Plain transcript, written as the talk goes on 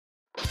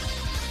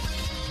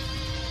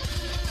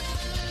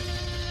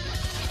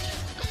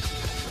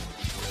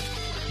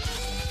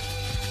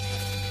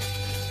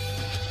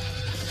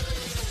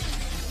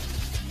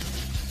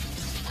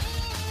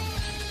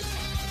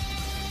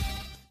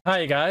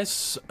Hi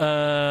guys,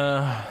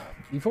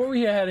 before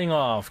we are heading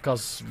off,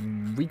 because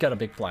we got a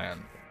big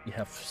plan. We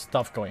have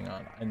stuff going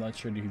on. I'm not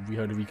sure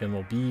how the weekend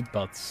will be,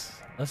 but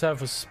let's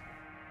have a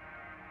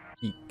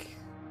speak.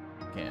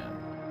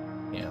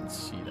 Can't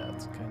see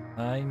that. Can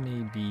I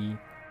maybe...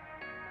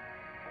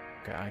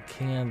 Okay, I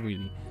can't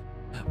really.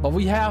 But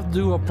we have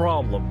a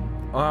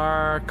problem.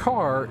 Our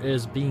car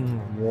is being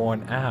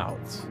worn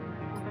out.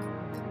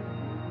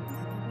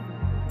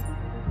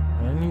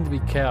 I need to be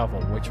careful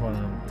which one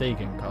I'm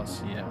taking,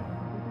 cause yeah.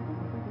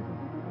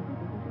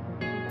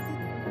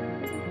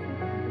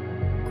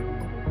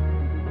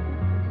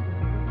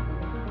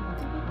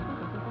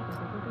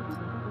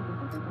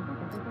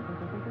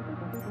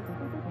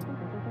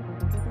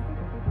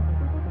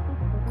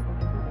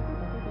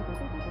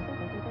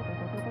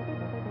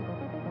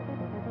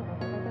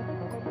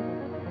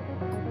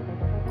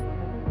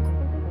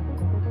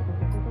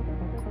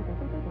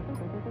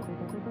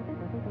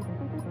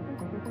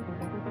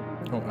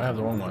 Oh, I have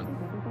the wrong one.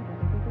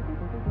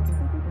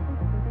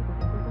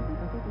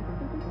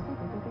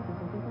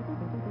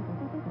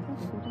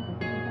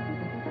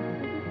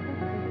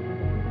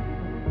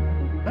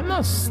 I'm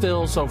not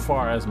still so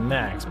far as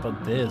Max,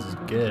 but this is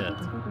good.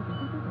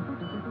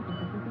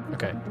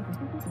 Okay.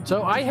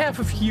 So I have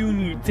a few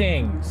new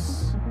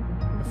things.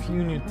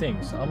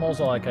 I'm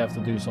also like have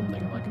to do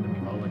something like in the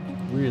meanwhile, like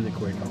really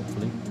quick,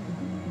 hopefully.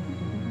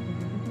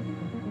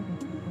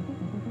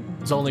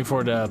 It's only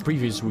for the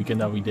previous weekend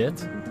that we did.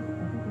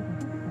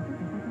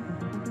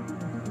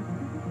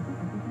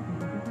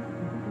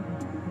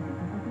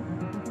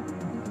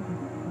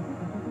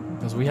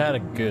 Because we had a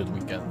good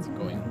weekend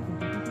going.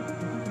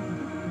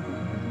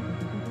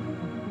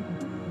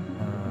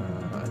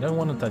 I don't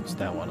want to touch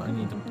that one. I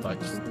need to touch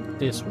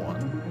this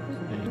one.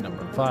 Okay,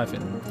 number 5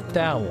 and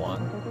that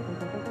one.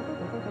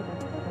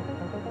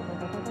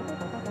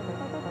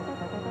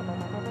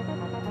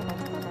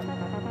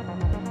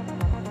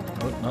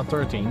 Oh, not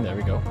 13. There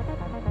we go.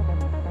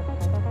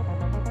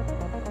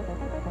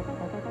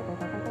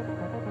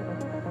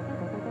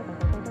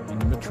 And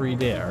number 3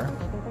 there.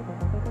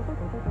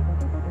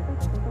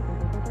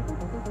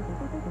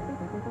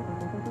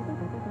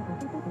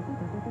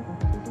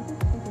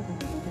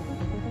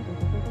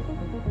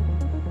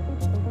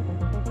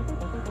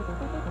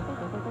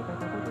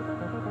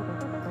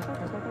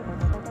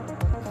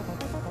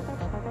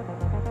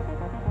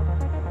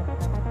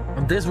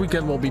 This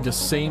weekend will be the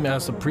same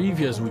as the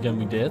previous weekend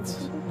we did.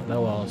 That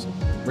was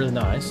really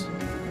nice.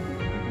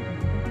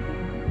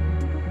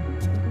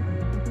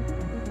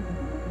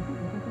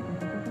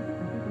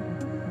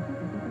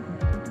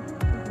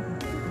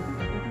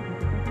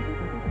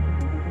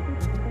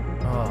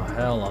 Oh,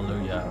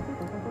 hallelujah.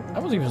 I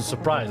was even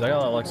surprised. I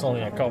got like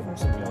something I covered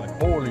something like,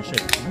 holy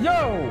shit.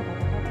 Yo!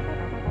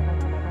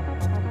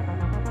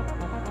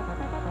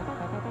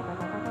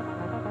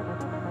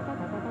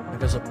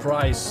 Like a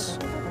surprise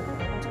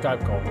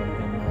Skype call from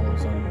him all of a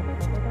sudden.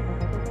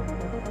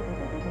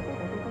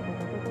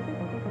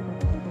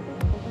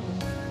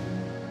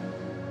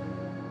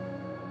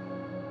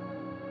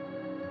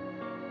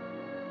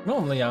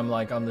 Normally I'm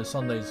like on the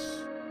Sundays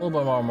a little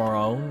bit more on my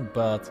own,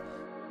 but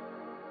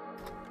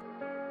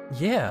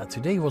yeah,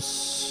 today was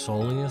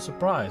solely a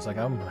surprise. Like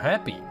I'm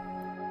happy.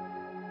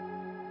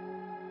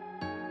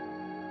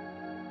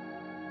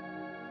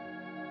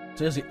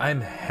 Seriously, I'm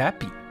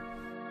happy.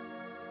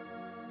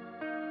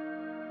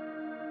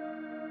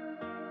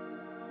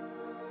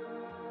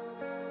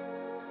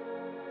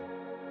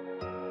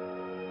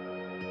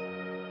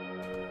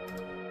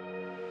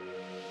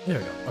 There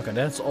we go. Okay,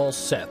 that's all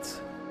set.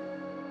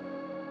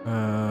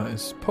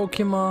 Is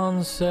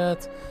Pokemon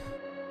set?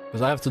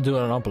 Because I have to do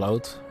an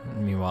upload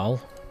meanwhile.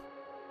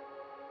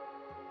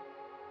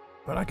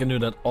 But I can do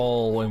that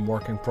all in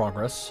work in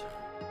progress.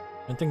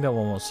 I think that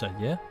one was set,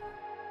 yeah?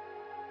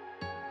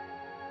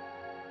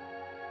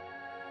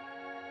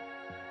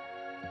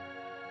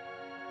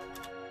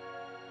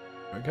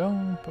 There we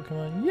go.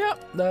 Pokemon.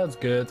 Yep, that's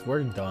good.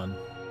 We're done.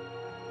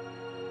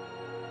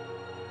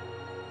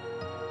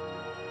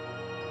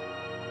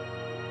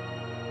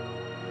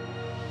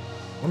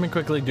 Let me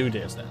quickly do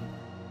this then.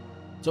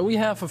 So we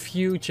have a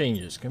few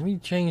changes. Can we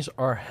change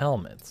our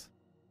helmet?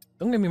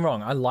 Don't get me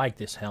wrong, I like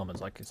this helmet.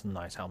 Like it's a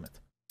nice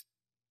helmet.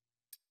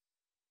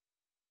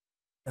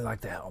 I like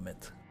the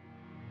helmet.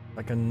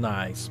 Like a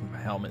nice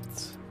helmet.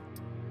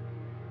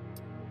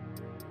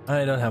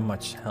 I don't have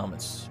much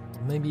helmets.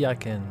 Maybe I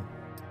can...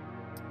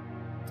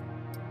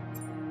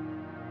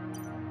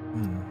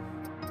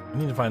 I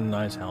need to find a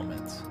nice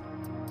helmet.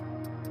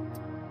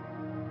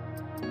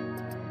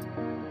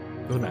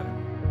 Doesn't matter.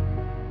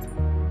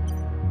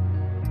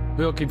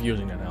 We'll keep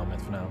using that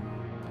helmet for now.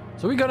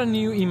 So we got a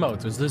new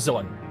emote. It's this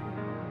one.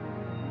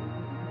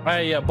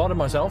 I bought it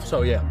myself,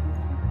 so yeah.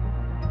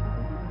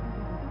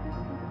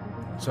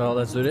 So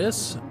let's do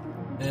this.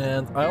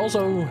 And I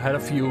also had a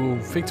few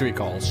victory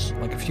calls,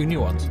 like a few new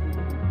ones.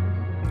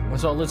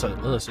 So listen.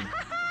 Anyone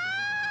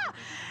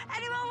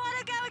want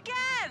to go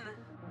again?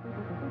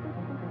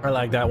 I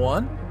like that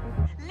one.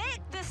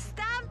 Lick the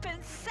stamp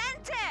and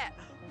sent it.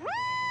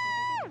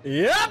 Woo!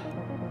 Yep.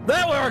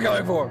 That what we're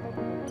going for.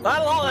 I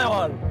love that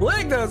one.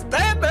 Lick the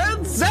stamp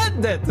and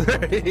send it.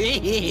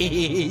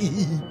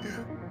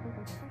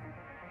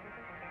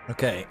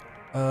 Okay.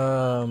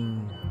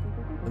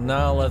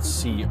 Now let's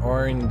see.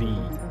 R&D.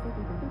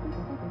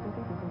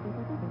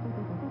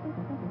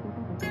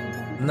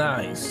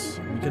 Nice.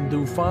 We can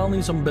do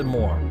finally some bit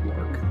more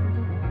work.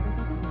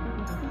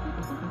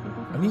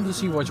 I need to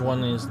see which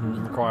one is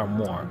require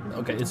more.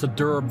 Okay, it's a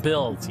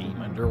durability.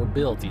 My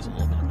durability is a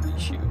little bit of an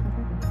issue.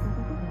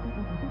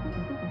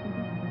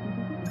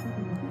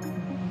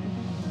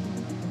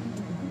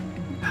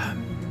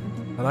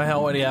 But I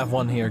already have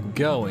one here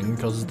going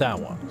because it's that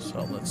one.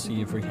 So let's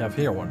see if we have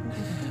here one.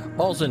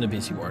 Also in the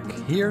busy work.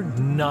 Here,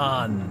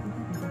 none.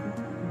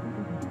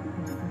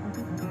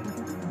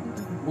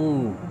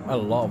 Ooh, I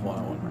love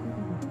that one.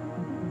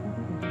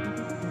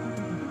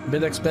 A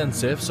bit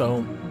expensive,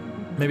 so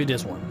maybe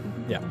this one.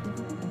 Yeah.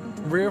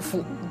 Rear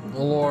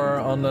floor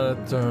on the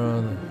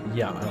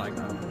yeah, I like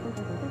that.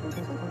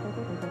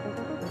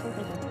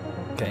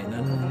 Okay,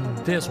 then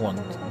this one.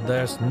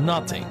 There's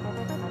nothing.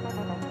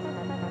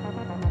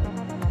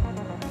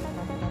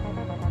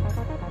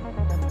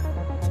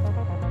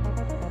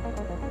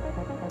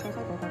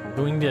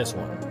 Doing this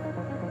one.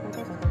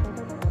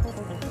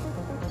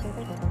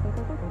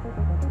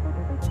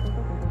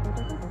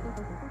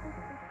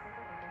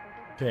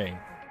 Okay.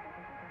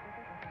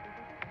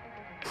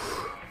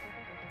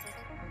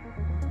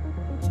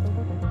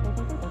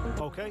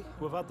 Okay,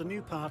 we've had the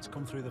new parts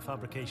come through the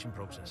fabrication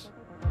process.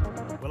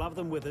 We'll have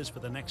them with us for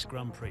the next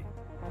Grand Prix.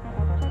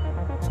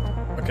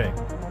 Okay.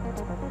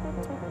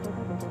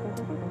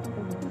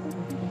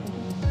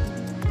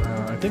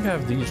 I think I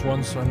have these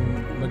ones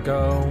on the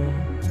go.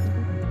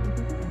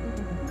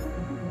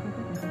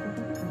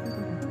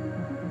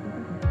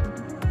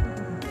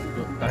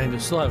 I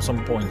still have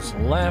some points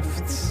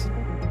left.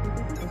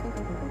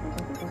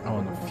 I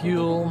want the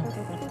fuel.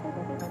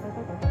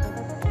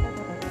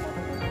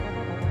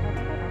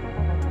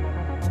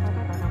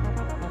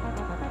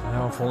 I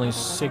have only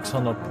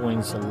 600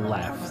 points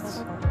left.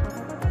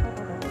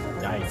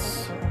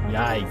 Yikes.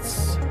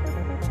 Yikes.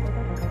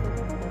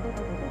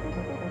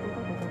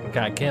 Okay,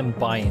 I can't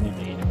buy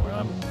anything anymore.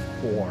 I'm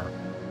poor.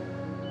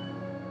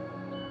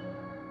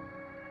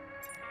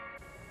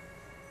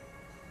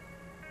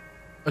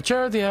 A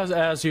charity has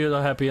asked you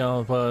to happy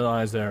on put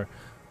eyes there.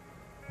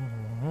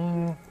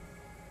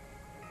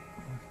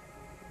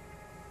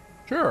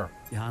 Sure.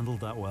 You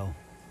handled that well.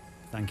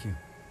 Thank you.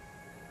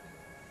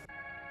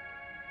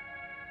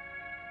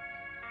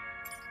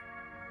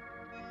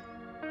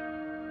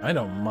 I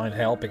don't mind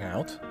helping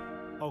out.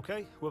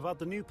 Okay, we've had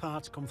the new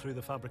parts come through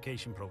the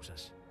fabrication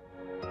process.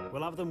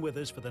 We'll have them with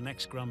us for the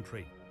next Grand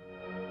Prix.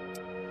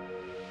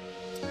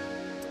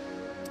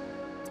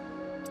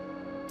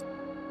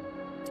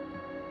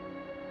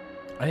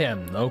 I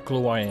have no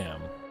clue I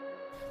am.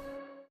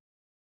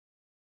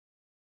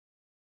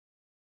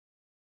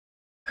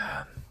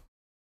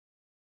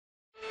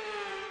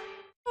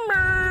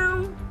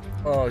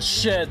 Oh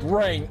shit,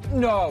 rain.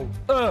 No.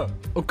 Oh,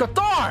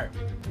 Qatar.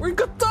 We're in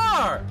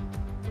Qatar.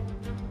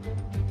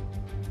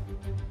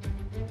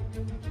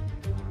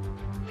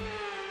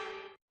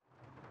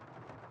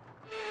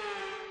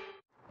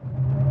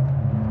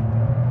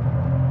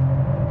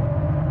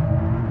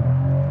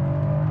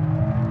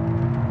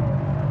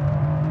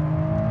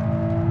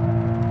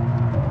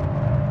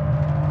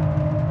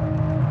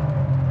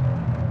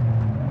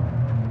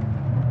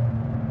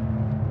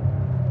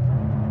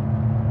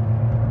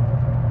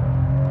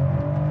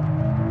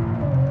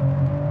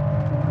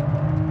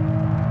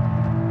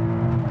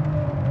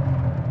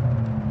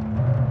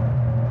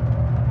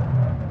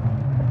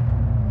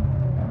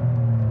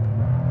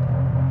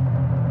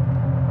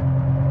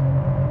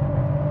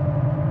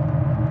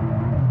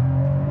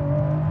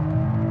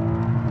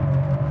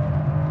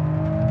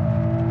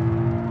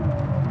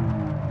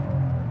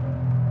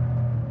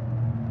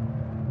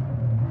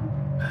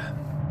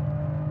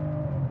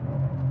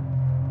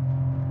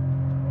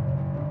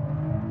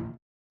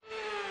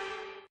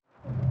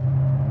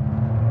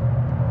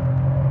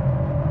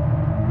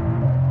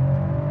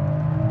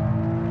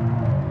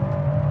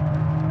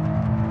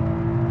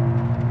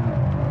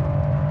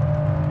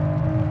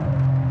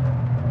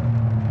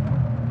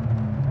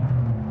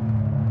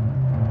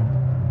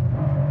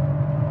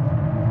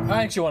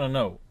 I actually want to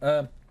know.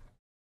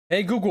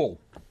 Hey Google.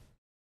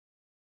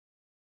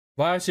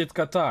 Waar zit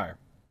Qatar?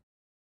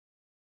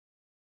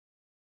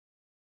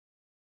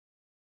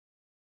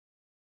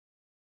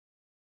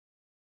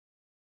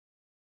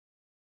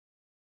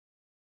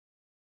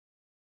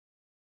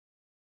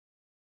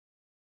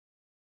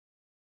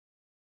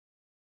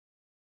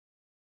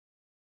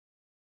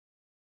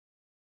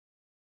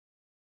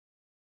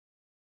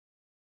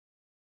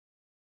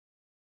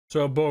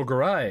 So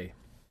Bulgaria.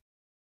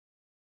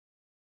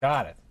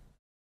 Got it.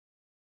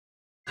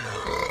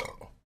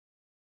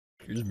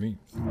 Excuse me.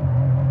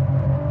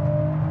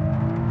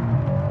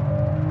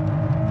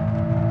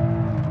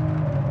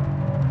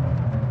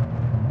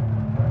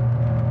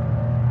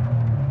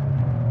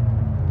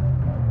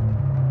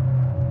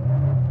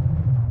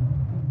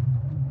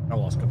 I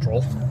lost control.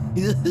 control.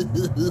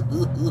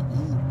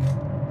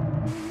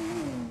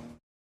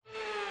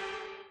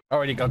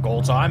 Already got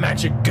gold, so I'm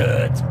actually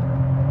good.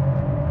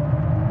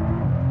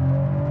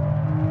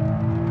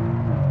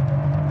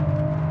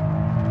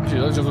 Actually,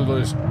 let's just do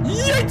this.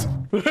 Yeet!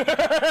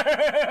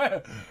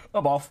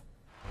 I'm off.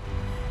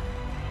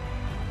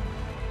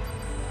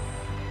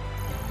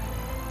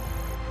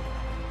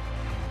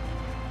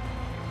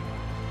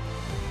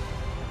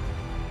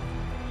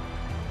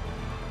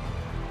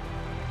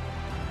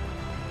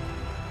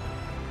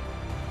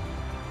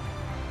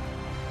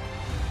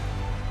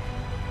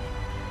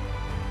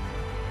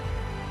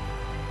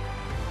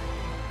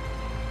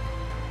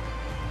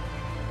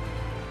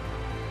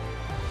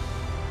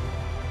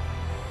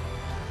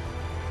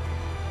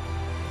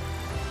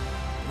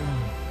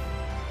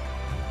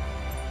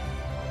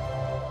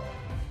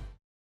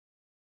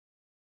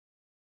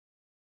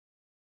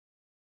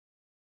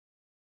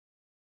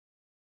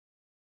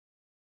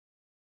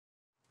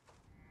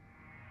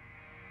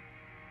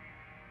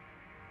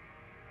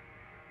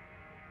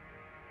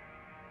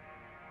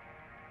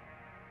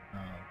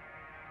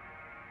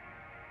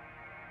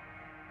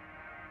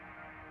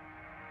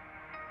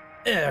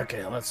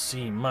 Okay, let's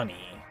see.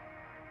 Money.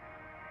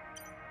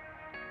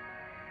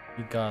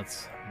 We got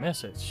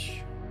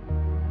message.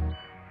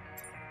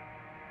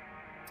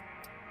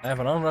 I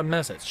have an unread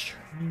message.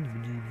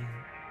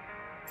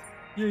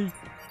 Yay.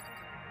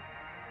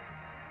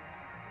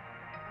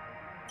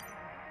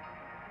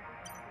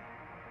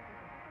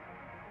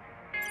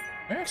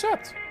 I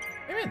accept.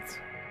 Payment.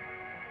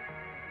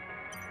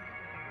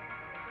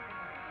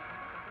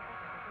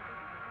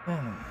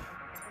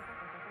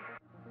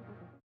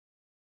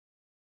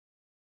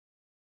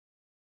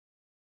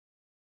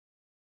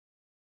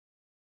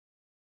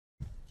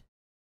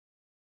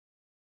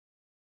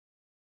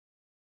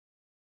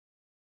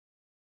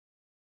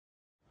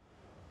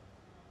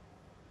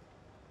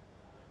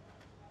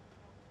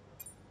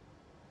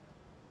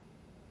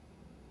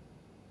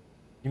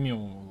 Give me a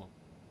little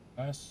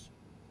pass.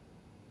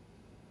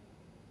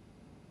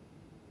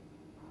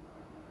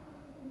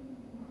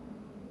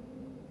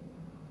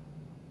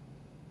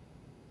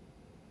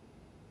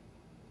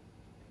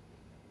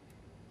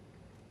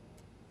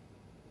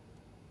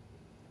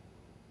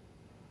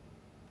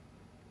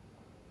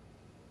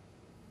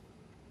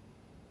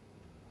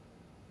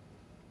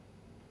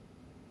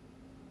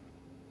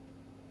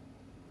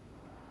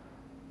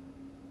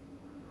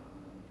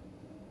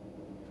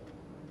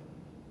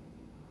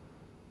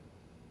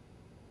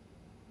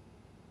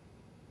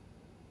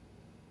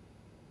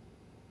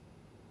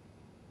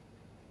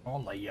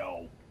 Hola,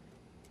 yo.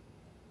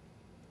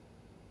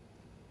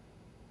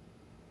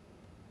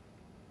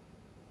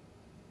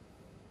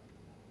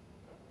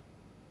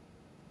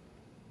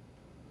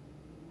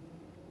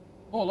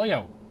 Oh,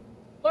 Leo.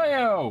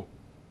 Leo!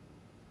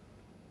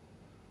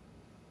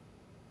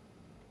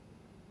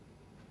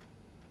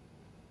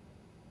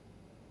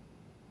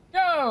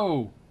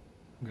 Yo!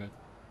 Good.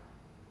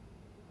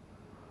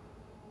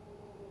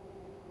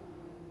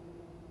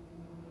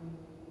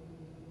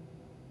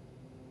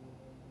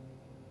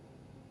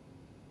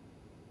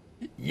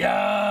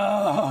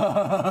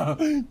 Yeah!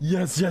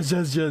 Yes, yes,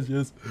 yes, yes,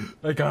 yes.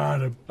 I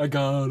got him. I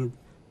got him.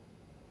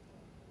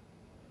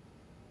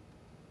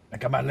 I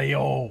got my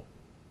Leo.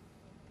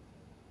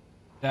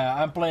 Yeah,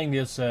 I'm playing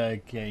this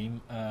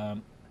game.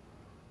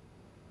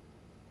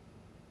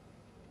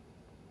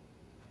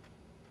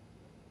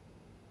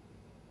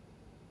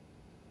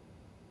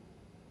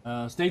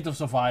 State of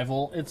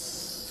Survival.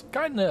 It's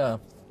kinda...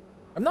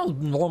 I'm not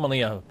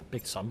normally a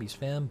big zombies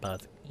fan,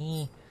 but...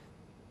 kinda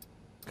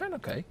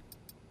okay.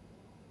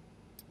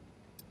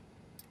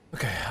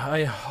 Okay,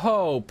 I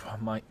hope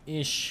my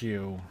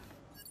issue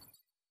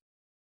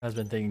has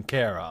been taken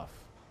care of.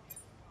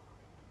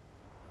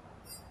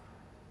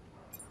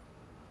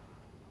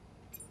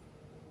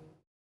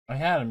 I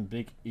had a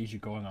big issue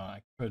going on.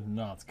 I could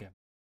not get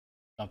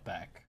that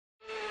back.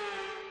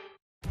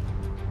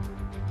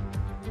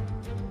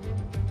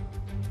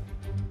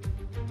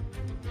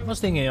 I was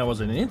thinking I was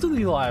in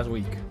Italy last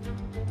week.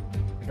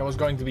 Like I was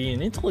going to be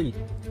in Italy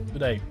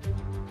today.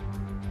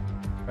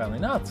 Apparently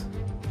not.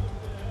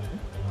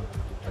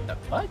 Not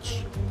that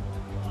much.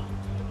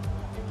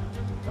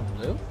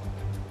 Blue.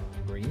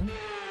 Green.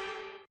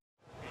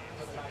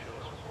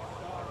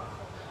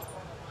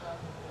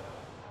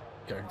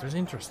 Character's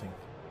interesting.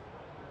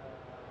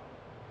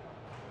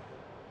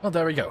 Well,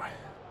 there we go.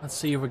 Let's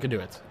see if we can do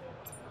it.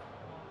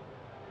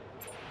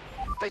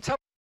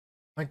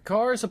 My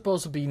car is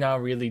supposed to be now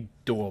really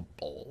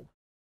doable.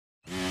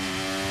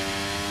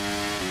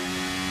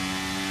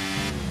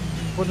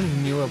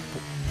 Putting new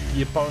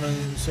the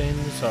opponents in,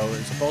 so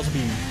it's supposed to be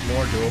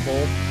more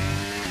doable.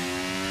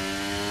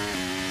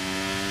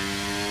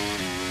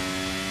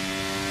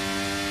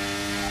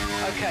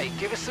 Okay,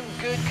 give us some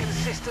good,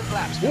 consistent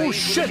laps, please. Oh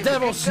shit, that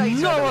was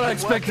not what I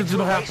expected to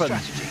happen.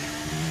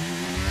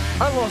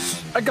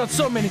 I got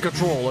so many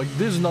control, like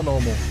this is not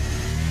normal.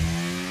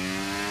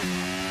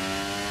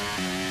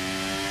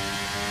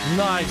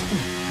 Nice.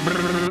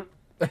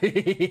 I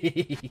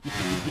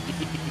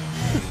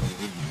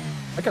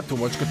got too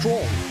much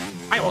control.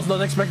 I was not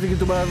expecting it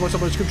to have so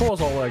much control,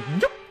 so I'm like,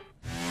 yep.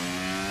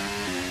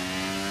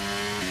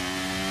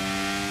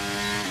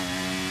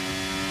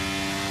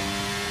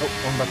 Oh,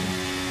 one button.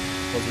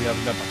 Because we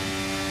have that button.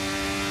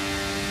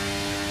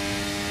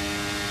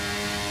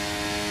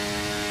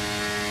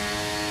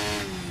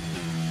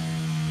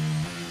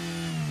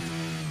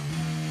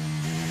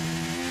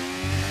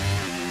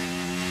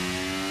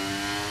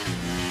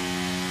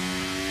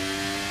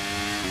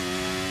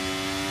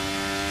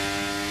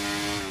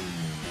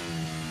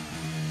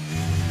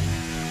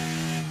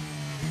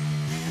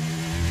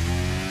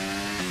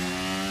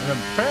 And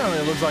apparently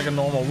it looks like a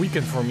normal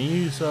weekend for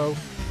me, so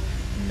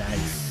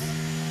nice.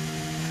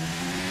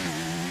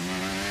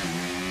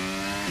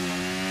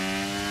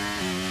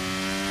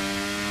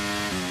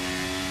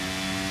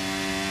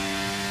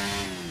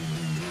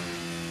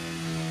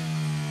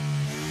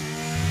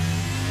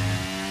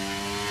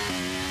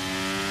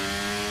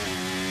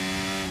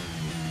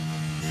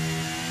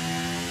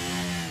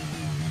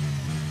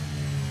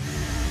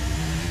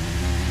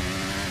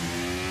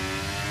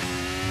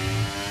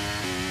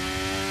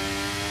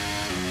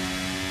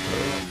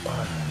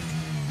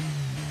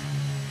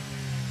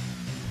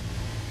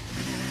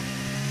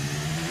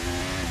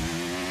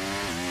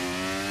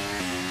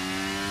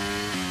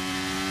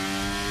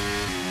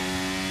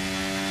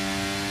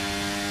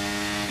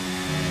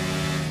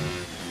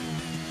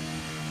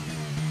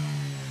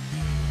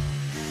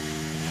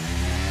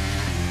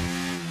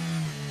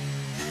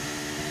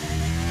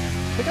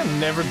 I think I've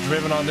never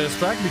driven on this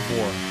track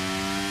before.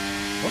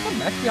 Was that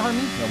Max behind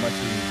me? No, Max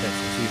is in the pits.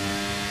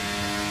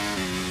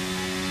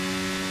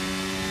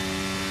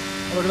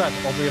 Oh, look at that.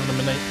 All three of them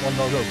in one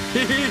go.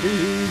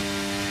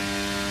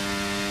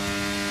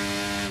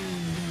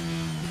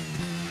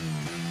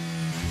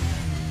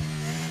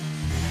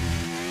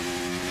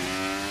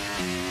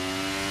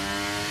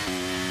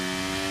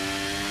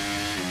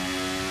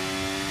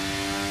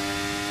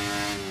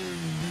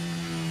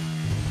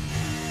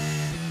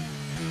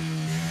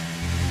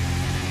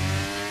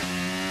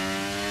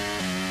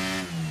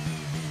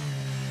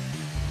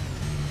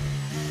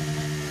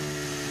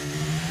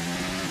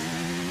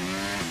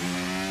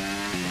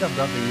 I've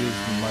got to use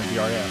my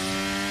DRS.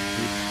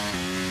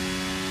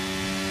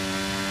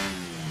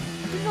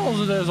 I think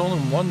also there's only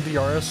one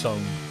DRS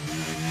zone,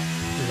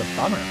 which is a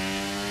bummer.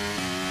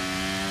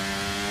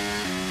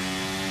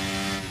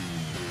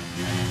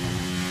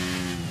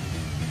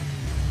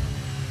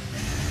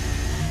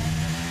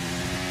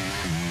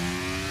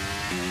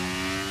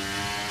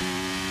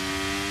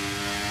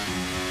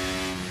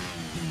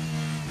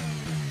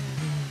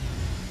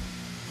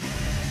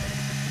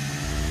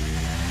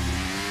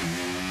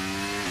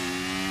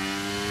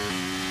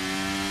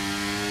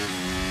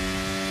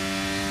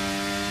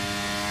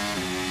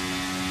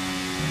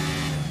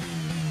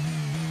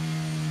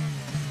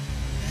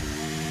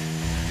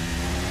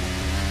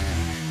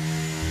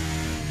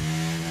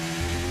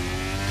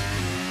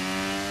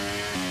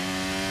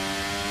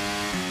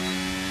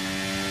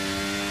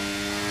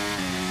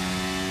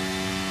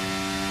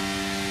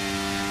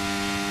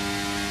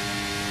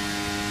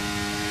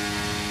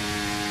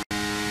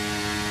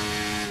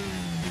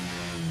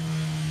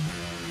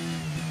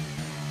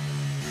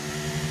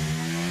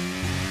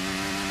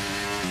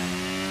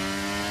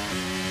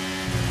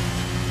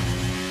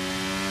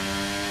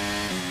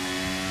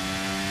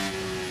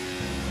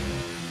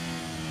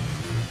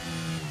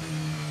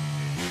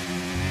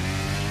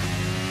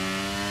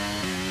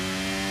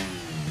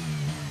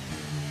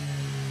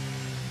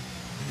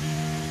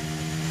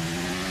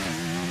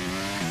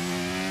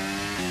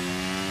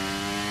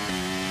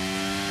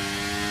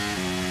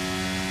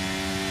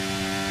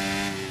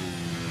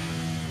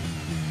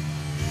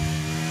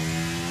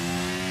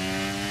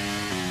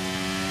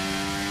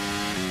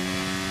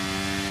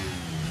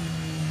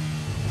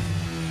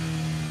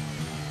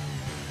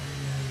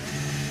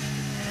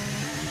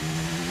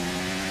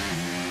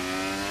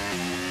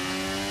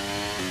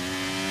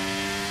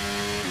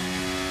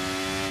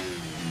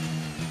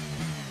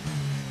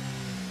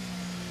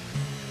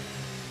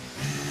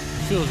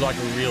 Feels like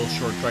a real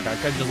short track. I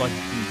can just like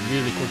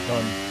really quick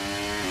done.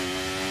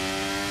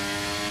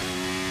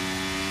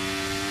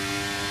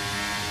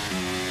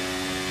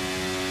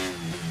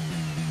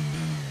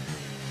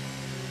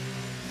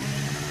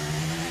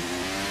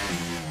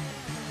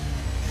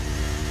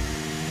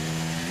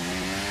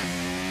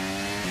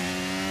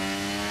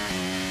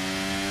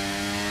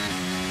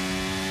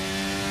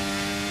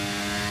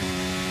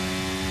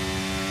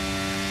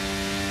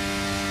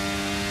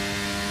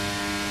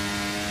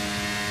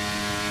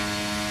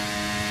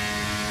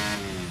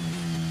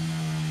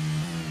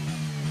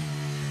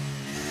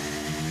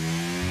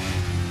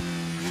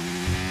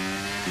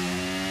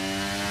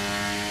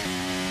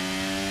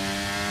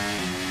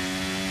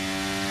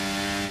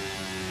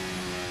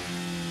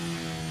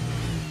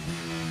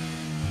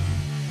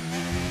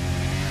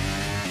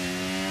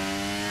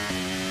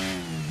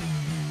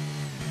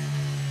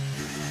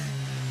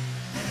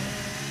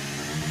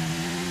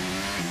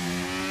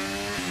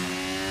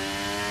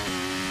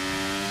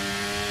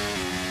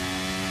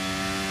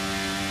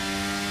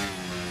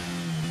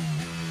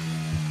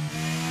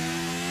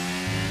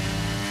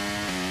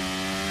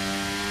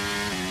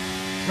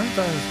 I'm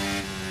trying to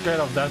get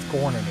off that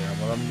corner there,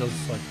 but I'm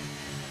just like,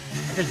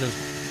 I could just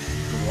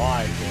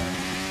drive there.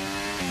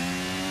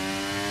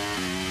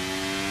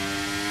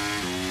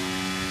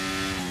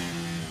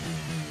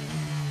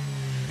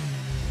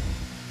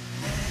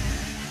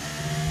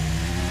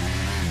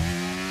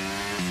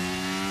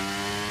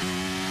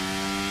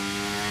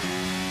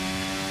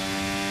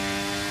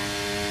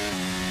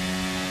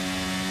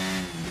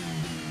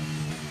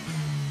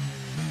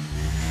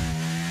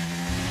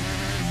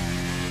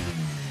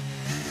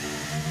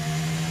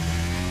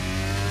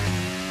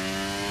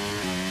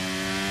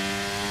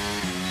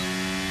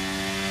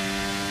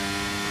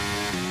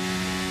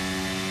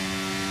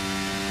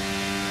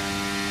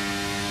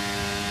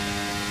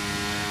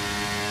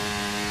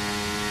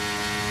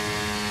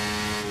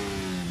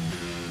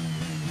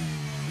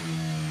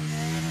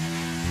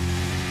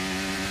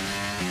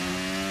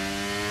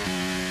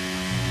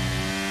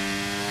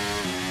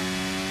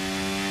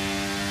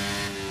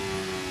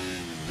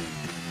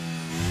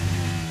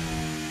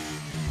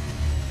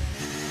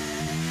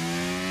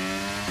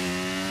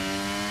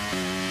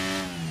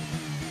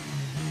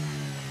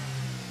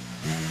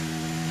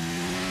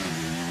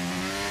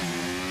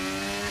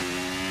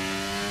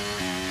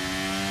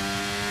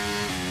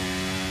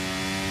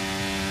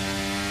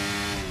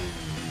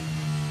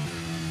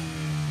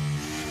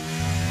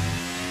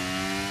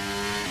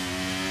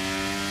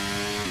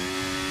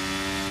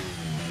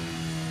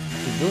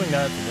 Doing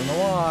that, I don't know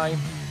why.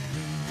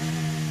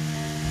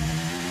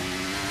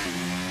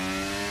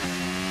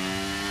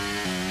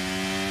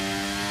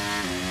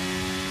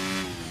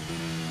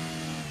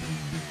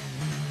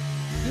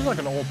 Feels like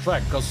an old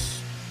track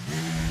because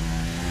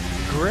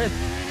the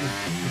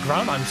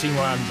ground I'm seeing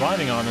where I'm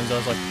driving on is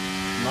just like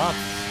not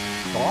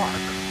dark,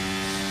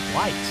 it's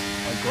light,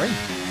 like gray.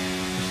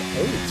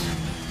 It's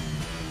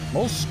old.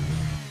 Most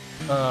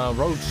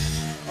roads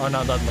are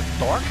not that like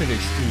dark in the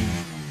extreme.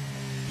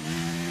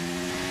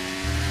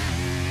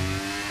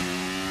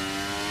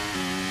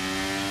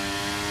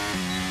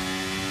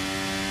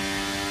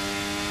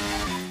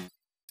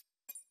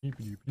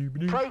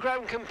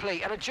 Program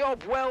complete and a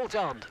job well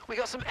done. We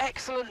got some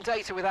excellent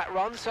data with that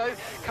run, so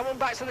come on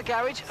back to the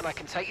garage and I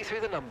can take you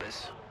through the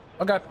numbers.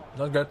 Okay,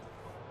 that's good.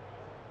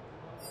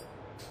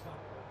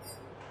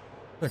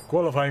 The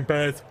qualifying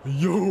pad,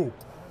 yo!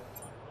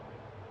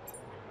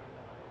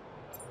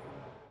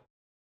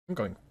 I'm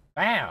going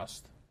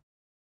fast.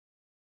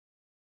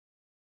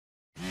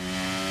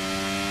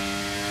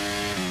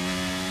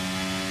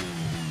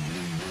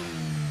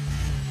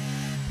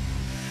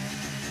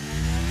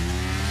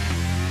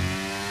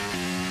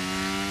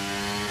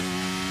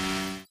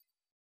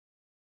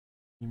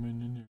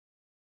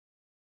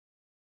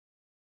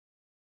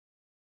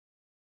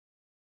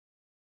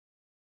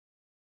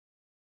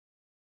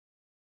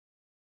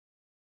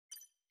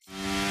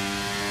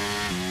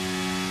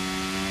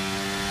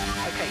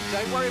 Okay,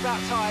 don't worry about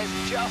tyres,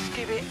 just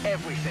give it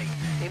everything.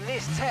 In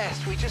this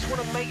test, we just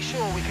want to make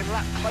sure we can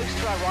lap close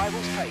to our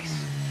rival's pace.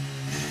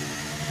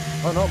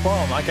 Oh, no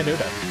problem, I can do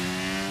that.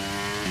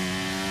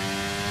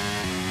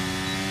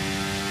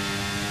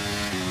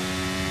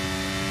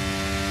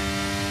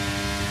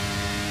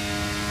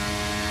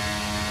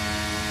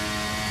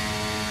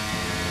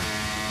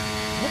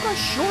 Look how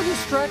short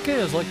this track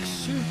is, like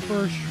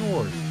super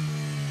short.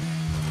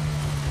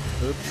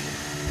 Oops.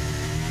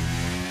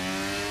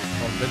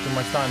 A bit too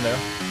much time there.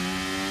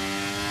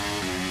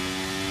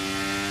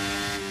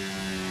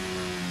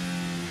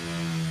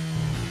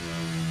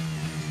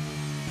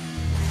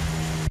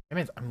 Damn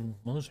it, I'm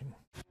losing.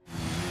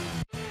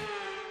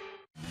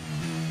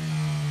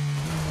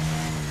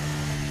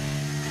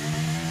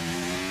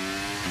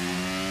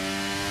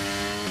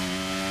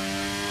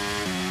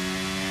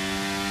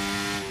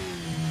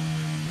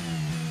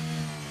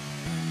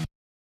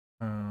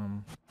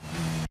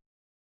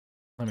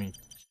 Let me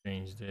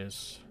change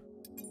this.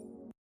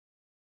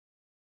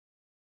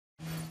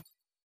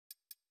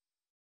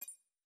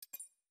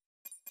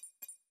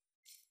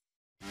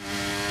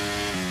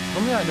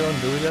 Normally I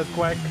don't do that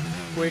quick,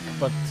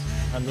 but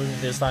I'm doing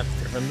this time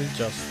differently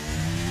just.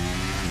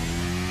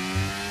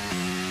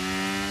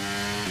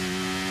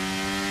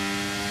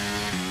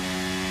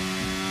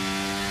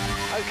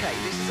 Okay,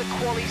 this is a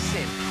quali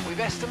sim. We've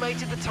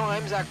estimated the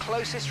times our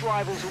closest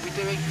rivals will be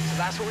doing, so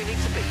that's what we need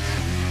to beat.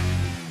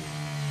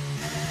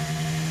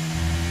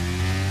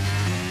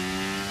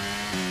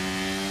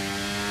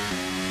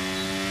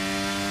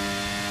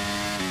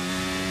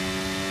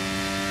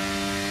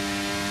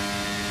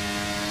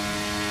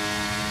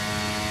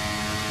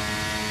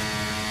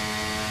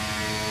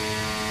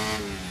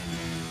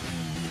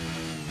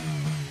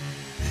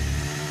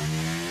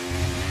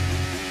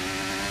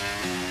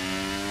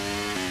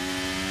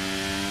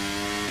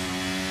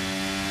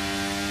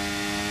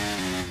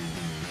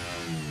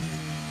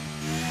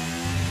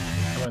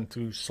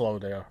 Too slow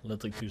there,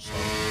 literally too slow.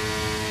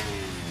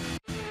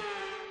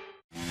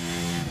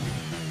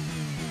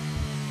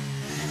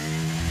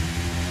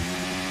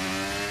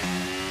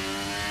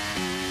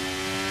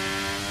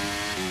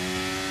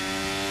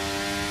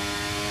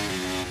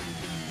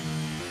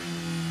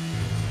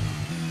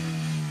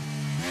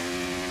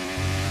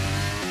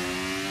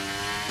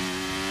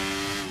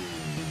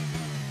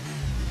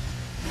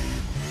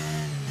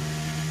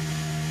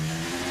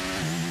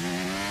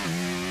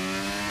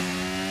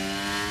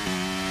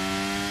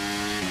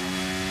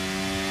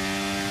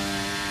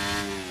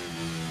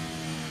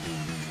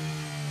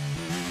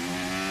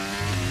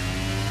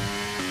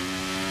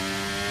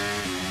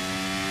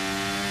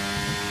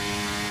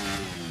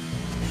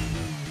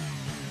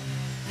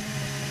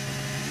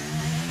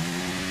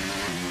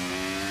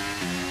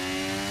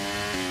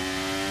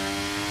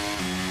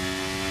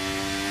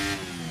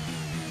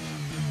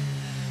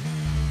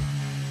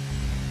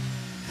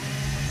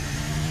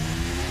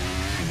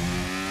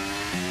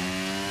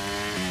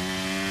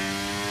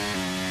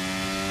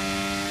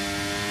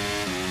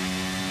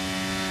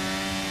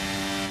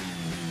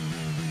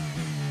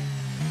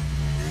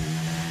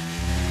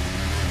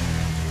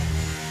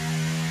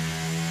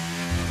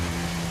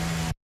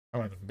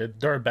 bit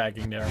dirt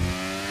bagging there.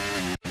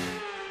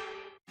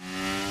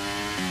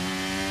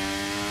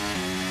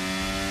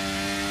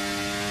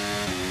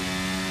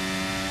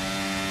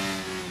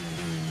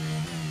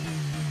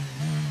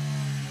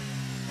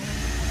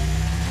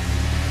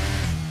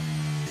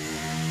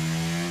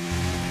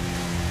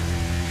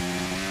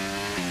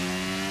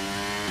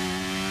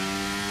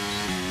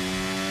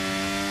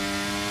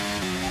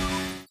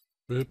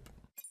 Boop.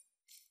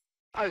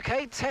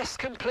 Okay, test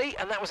complete,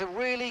 and that was a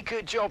really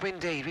good job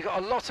indeed. We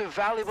got a lot of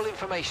valuable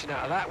information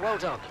out of that. Well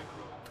done.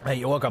 Hey,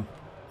 you're welcome.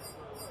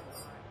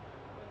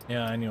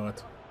 Yeah, I knew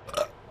it.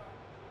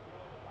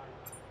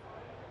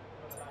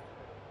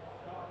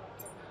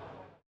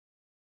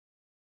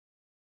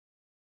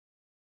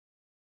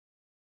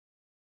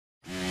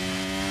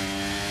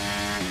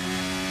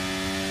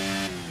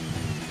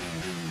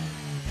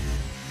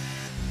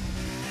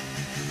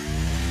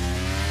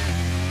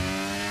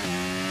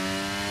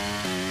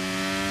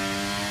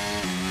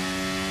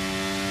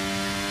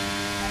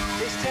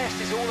 This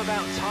test is all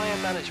about tyre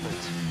management.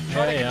 Yeah,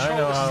 Try to I control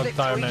know the how slip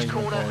tyre through each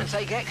management corner and works.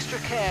 take extra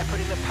care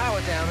putting the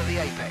power down at the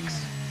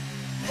apex.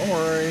 Don't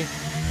worry.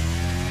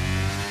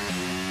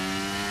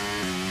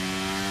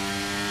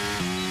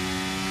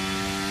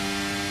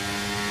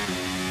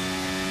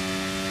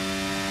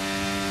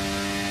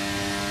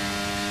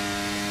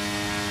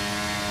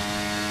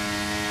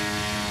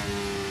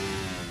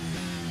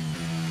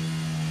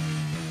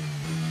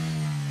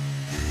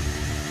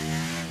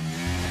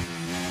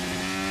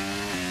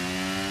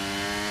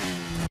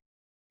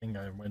 I think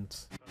I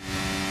went.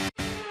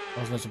 I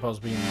was not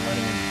supposed to be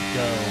letting it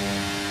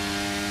go.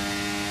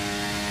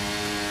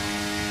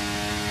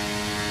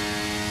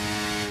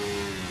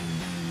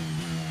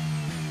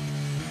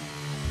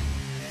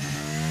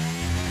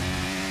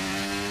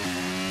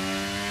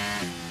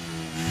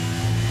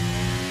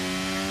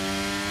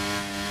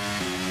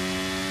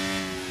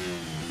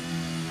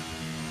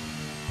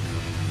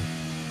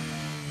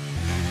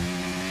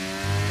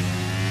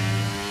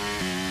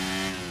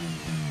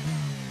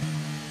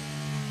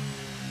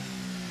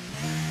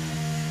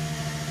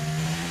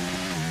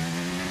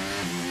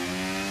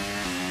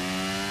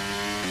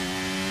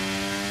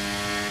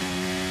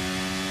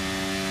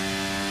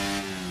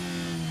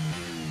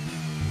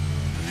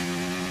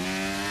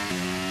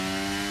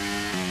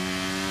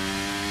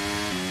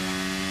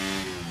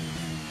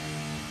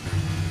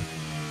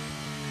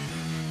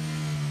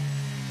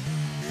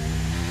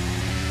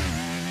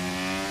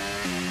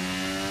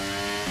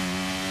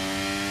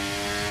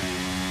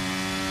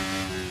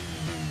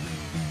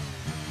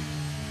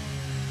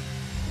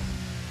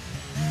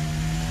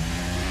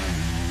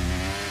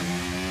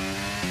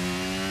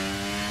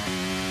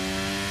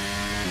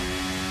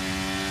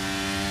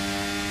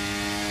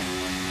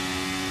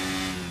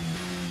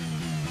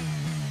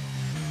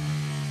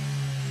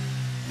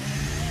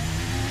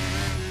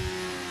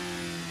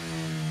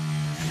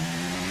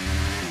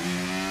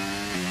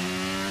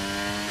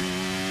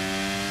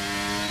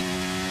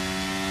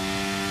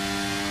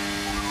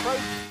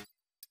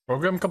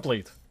 Program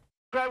complete.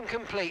 Program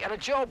complete and a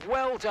job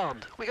well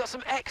done. We got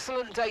some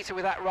excellent data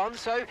with that run,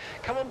 so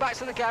come on back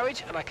to the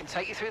garage and I can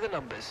take you through the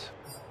numbers.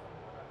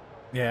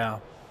 Yeah.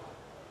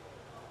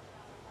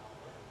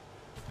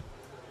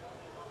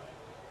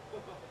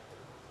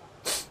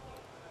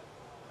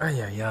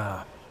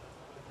 Yeah.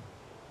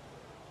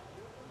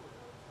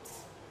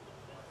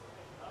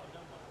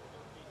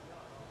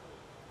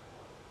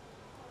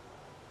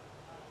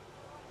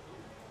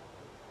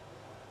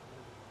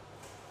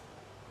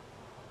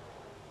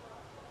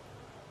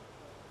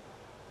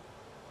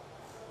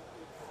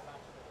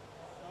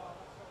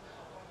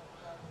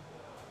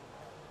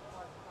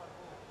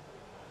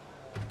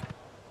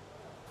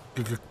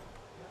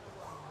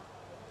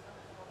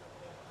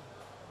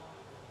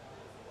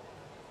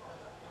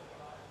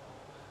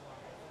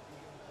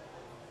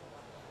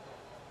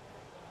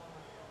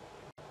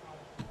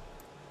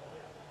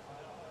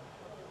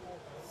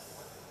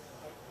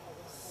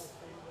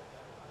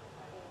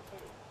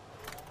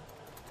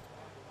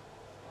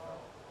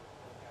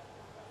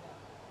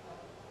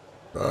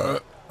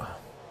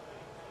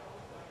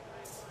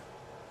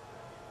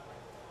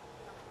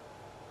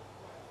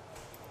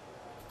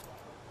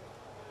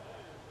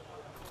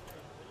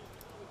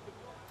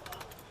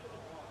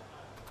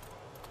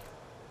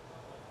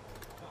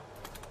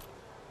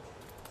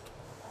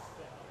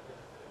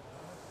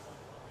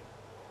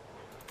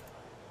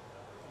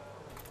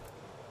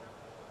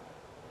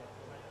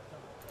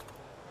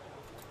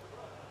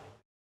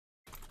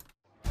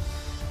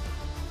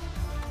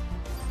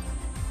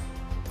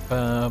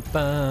 Ba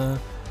ba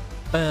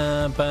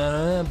ba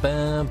ba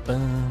ba ba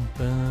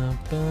ba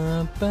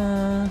ba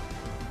ba.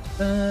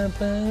 The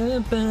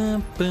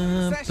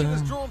session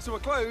has drawn to a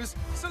close,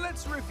 so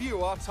let's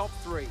review our top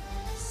three.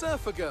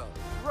 Surfer Girl,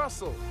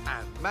 Russell,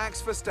 and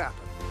Max Verstappen.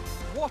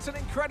 What an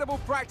incredible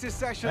practice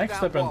session Max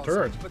that Verstappen was.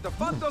 third. But the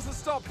fun doesn't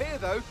stop here,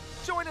 though.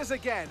 Join us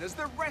again as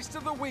the rest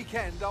of the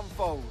weekend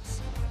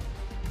unfolds.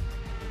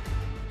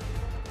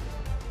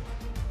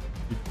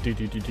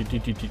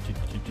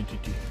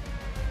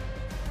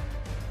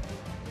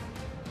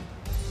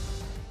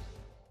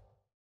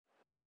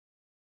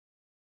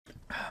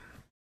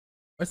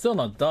 We're still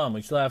not done.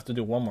 We still have to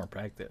do one more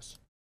practice.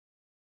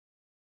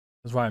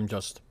 That's why I'm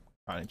just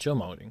kind of chill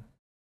moding.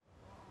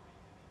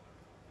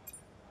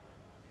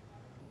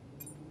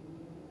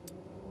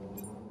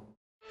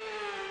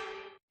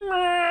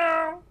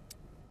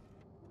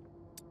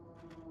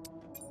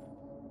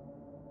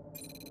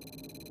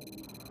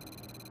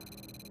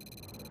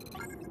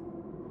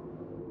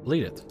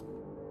 Bleed it.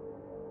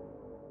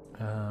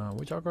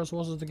 Which outcross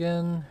was it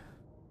again?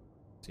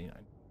 C9.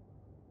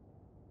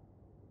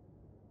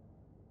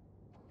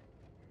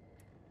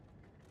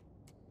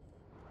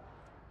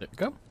 There we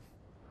go.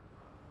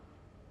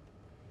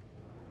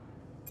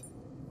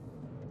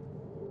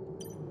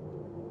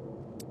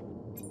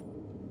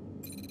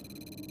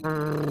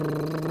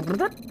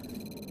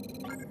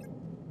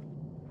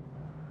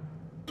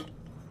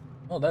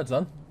 Oh, that's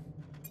done.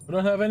 We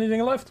don't have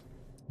anything left.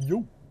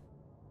 Yo.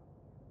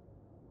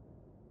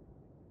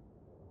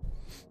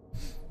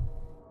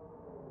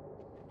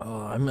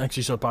 I'm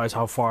actually surprised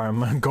how far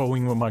I'm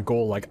going with my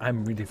goal. Like,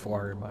 I'm really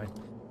far in my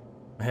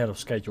ahead of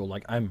schedule.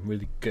 Like, I'm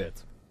really good.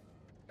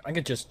 I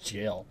could just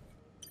chill.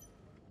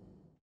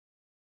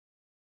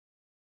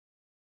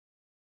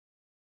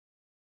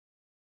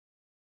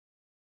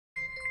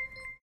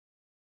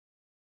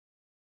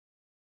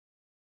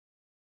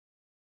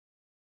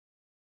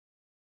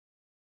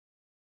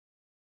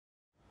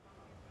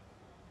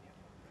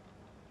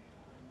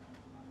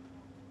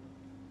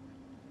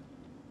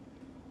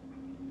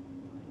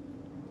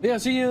 Yeah,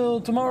 see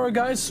you tomorrow,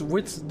 guys,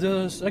 with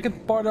the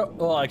second part of,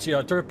 well, actually,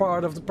 our third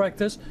part of the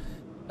practice,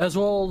 as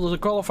well the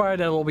qualifier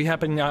that will be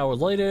happening an hour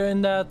later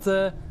in that,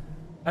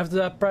 after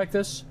that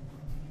practice,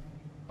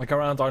 like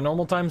around our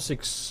normal time,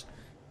 6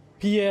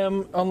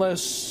 p.m.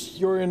 Unless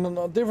you're in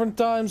a different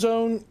time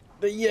zone,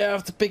 then you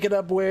have to pick it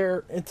up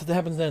where it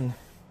happens then.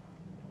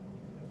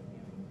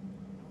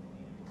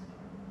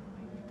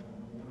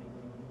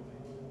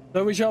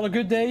 So wish you all a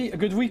good day, a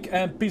good week,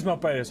 and peace, my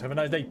players. Have a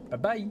nice day. Bye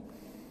bye.